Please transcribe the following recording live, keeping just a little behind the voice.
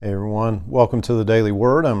everyone. Welcome to the Daily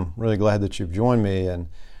Word. I'm really glad that you've joined me. And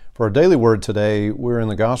for our Daily Word today, we're in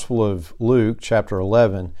the Gospel of Luke, chapter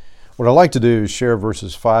 11. What I'd like to do is share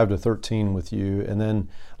verses 5 to 13 with you, and then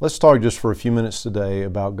let's talk just for a few minutes today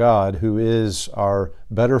about God, who is our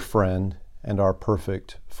better friend and our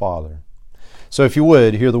perfect Father. So if you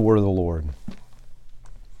would, hear the word of the Lord.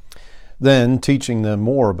 Then, teaching them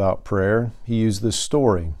more about prayer, he used this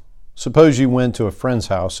story. Suppose you went to a friend's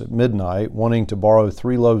house at midnight wanting to borrow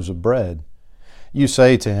 3 loaves of bread. You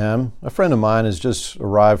say to him, "A friend of mine has just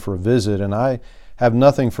arrived for a visit, and I have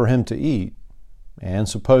nothing for him to eat." And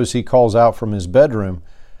suppose he calls out from his bedroom,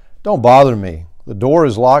 "Don't bother me. The door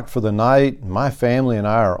is locked for the night, and my family and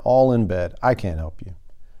I are all in bed. I can't help you."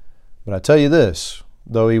 But I tell you this,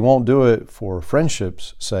 though he won't do it for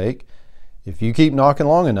friendship's sake, if you keep knocking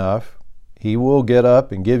long enough, he will get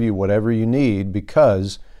up and give you whatever you need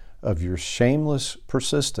because of your shameless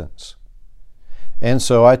persistence. And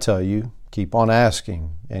so I tell you, keep on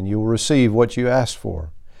asking, and you will receive what you ask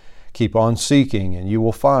for. Keep on seeking, and you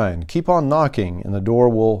will find. Keep on knocking, and the door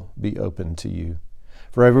will be opened to you.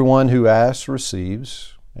 For everyone who asks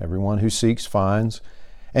receives, everyone who seeks finds,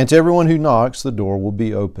 and to everyone who knocks the door will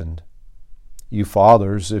be opened. You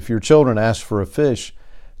fathers, if your children ask for a fish,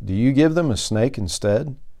 do you give them a snake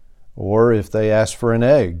instead? Or if they ask for an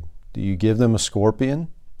egg, do you give them a scorpion?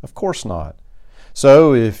 Of course not.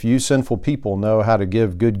 So if you sinful people know how to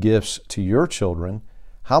give good gifts to your children,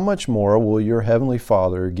 how much more will your heavenly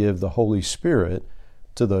Father give the Holy Spirit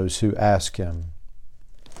to those who ask Him?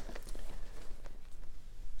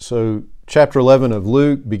 So chapter 11 of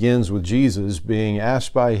Luke begins with Jesus being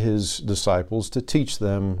asked by His disciples to teach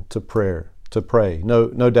them to pray.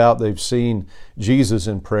 No doubt they've seen Jesus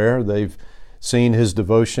in prayer. They've seen His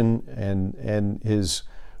devotion and His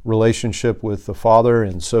relationship with the Father,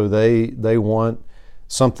 and so they want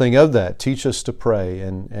something of that. Teach us to pray,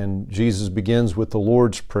 and Jesus begins with the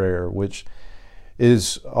Lord's Prayer, which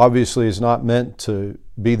is obviously is not meant to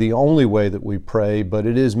be the only way that we pray, but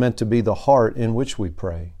it is meant to be the heart in which we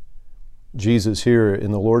pray. Jesus here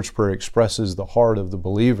in the Lord's Prayer expresses the heart of the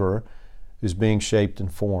believer who's being shaped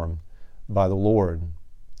and formed by the Lord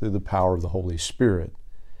through the power of the Holy Spirit.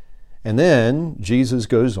 And then Jesus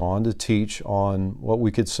goes on to teach on what we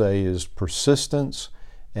could say is persistence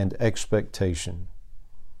and expectation.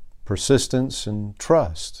 Persistence and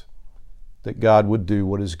trust that God would do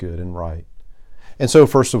what is good and right. And so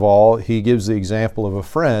first of all, he gives the example of a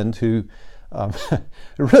friend who it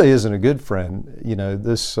really isn't a good friend. You know,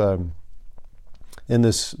 in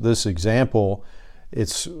this example,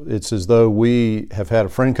 it's as though we have had a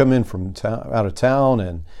friend come in from out of town,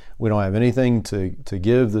 and we don't have anything to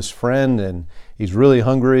give this friend, and he's really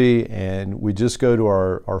hungry, and we just go to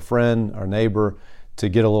our friend, our neighbor, to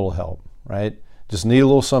get a little help, right? Just need a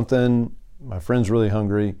little something. My friend's really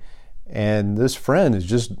hungry, and this friend is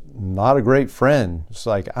just not a great friend. It's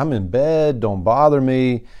like, I'm in bed, don't bother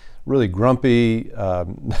me, really grumpy,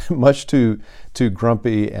 much too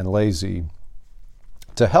grumpy and lazy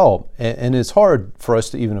to help. And it's hard for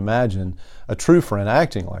us to even imagine a true friend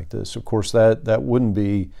acting like this. Of course, that wouldn't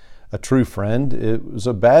be a true friend. It was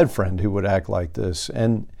a bad friend who would act like this.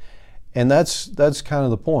 And that's kind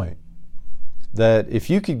of the point. That if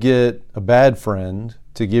you could get a bad friend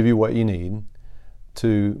to give you what you need,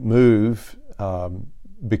 to move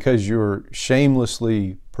because you're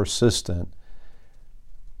shamelessly persistent,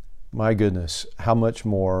 my goodness, how much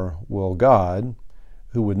more will God,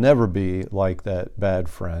 who would never be like that bad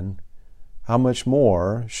friend, how much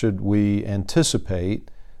more should we anticipate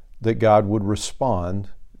that God would respond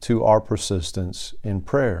to our persistence in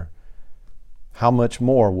prayer? How much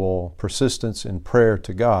more will persistence in prayer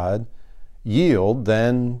to God yield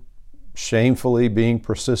than shamefully being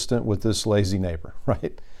persistent with this lazy neighbor,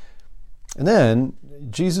 right? And then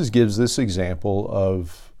Jesus gives this example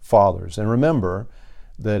of fathers. And remember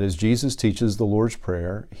that as Jesus teaches the Lord's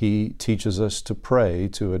Prayer, He teaches us to pray,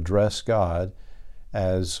 to address God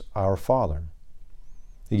as our Father.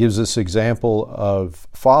 He gives this example of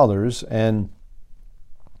fathers, and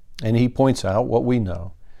He points out what we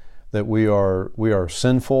know, that we are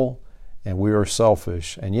sinful and we are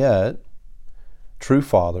selfish, and yet true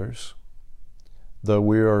fathers, though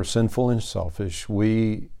we are sinful and selfish,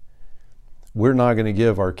 we're not going to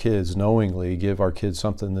give our kids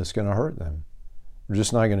something that's going to hurt them. We're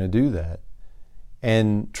just not going to do that.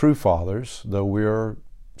 And true fathers, though we are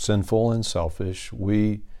sinful and selfish,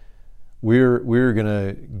 we're going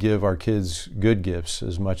to give our kids good gifts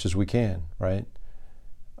as much as we can, right?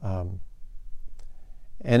 And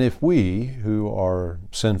if we, who are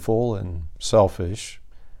sinful and selfish,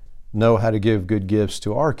 know how to give good gifts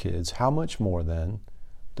to our kids, how much more then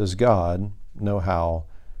does God know how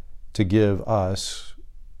to give us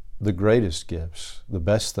the greatest gifts, the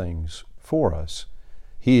best things for us.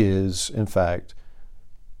 He is, in fact,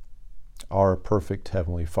 our perfect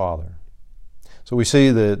Heavenly Father. So we see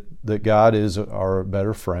that God is our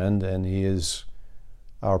better friend, and He is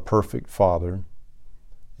our perfect Father.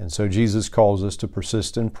 And so Jesus calls us to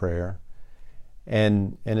persist in prayer.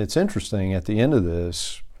 And it's interesting, at the end of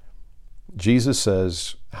this, Jesus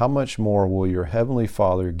says, how much more will your Heavenly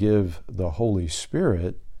Father give the Holy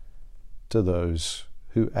Spirit to those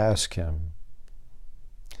who ask Him?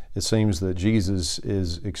 It seems that Jesus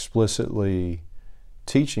is explicitly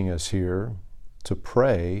teaching us here to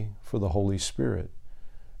pray for the Holy Spirit.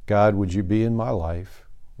 God, would you be in my life?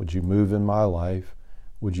 Would you move in my life?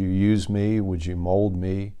 Would you use me? Would you mold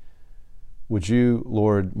me? Would you,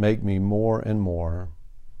 Lord, make me more and more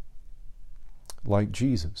like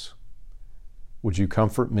Jesus? Would you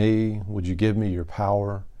comfort me? Would you give me your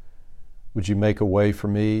power? Would you make a way for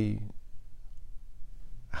me?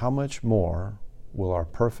 How much more will our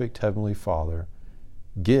perfect Heavenly Father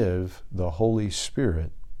give the Holy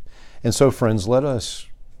Spirit? And so, friends, let us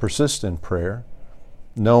persist in prayer,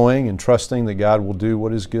 knowing and trusting that God will do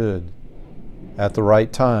what is good. At the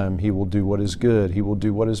right time, He will do what is good. He will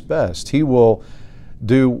do what is best. He will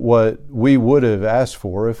do what we would have asked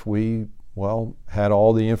for if we, had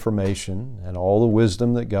all the information and all the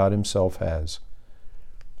wisdom that God Himself has.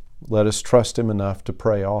 Let us trust Him enough to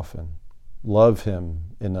pray often, love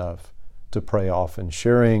Him enough to pray often,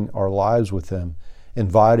 sharing our lives with Him,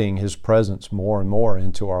 inviting His presence more and more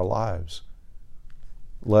into our lives.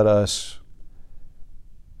 Let us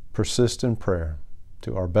persist in prayer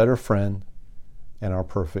to our better friend and our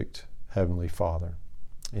perfect Heavenly Father.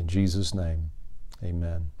 In Jesus' name,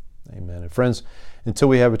 amen. Amen. And friends, until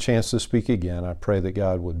we have a chance to speak again, I pray that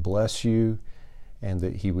God would bless you and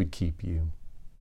that He would keep you.